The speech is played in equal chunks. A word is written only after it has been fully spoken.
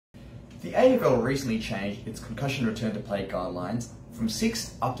The AFL recently changed its concussion return to play guidelines from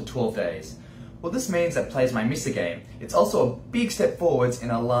 6 up to 12 days. Well, this means that players may miss a game. It's also a big step forwards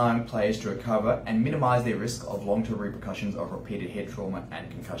in allowing players to recover and minimise their risk of long-term repercussions of repeated head trauma and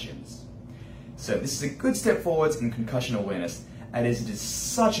concussions. So this is a good step forwards in concussion awareness, as it is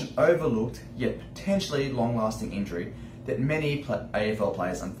such an overlooked yet potentially long-lasting injury that many AFL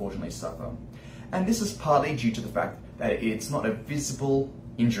players unfortunately suffer. And this is partly due to the fact that it's not a visible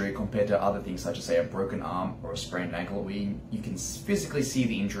injury compared to other things such as, say, a broken arm or a sprained ankle, where you can physically see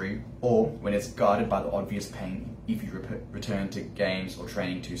the injury, or when it's guarded by the obvious pain if you return to games or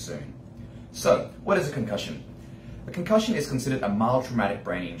training too soon. So, what is a concussion? A concussion is considered a mild traumatic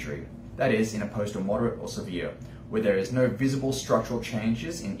brain injury, that is, in opposed to moderate or severe, where there is no visible structural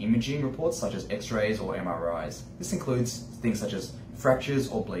changes in imaging reports such as X-rays or MRIs. This includes things such as fractures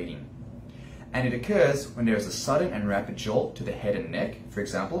or bleeding. And it occurs when there is a sudden and rapid jolt to the head and neck, for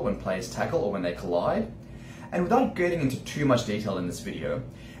example, when players tackle or when they collide. And without getting into too much detail in this video,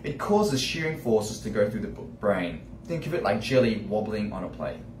 it causes shearing forces to go through the brain. Think of it like jelly wobbling on a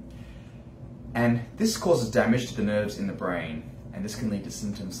plate. And this causes damage to the nerves in the brain, and this can lead to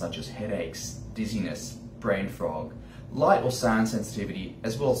symptoms such as headaches, dizziness, brain fog, light or sound sensitivity,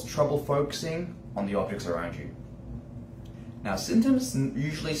 as well as trouble focusing on the objects around you. Now, symptoms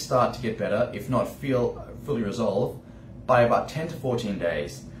usually start to get better, if not fully resolved, by about 10 to 14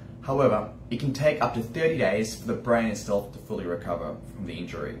 days. However, it can take up to 30 days for the brain itself to fully recover from the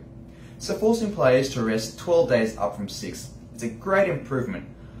injury. So forcing players to rest 12 days up from 6 is a great improvement.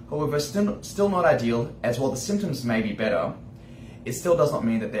 However, still not ideal, as while the symptoms may be better, it still does not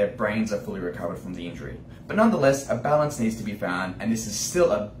mean that their brains are fully recovered from the injury. But nonetheless, a balance needs to be found, and this is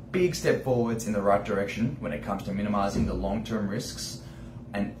still a big step forwards in the right direction when it comes to minimizing the long-term risks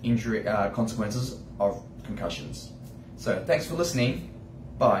and injury consequences of concussions. So thanks for listening.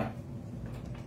 Bye.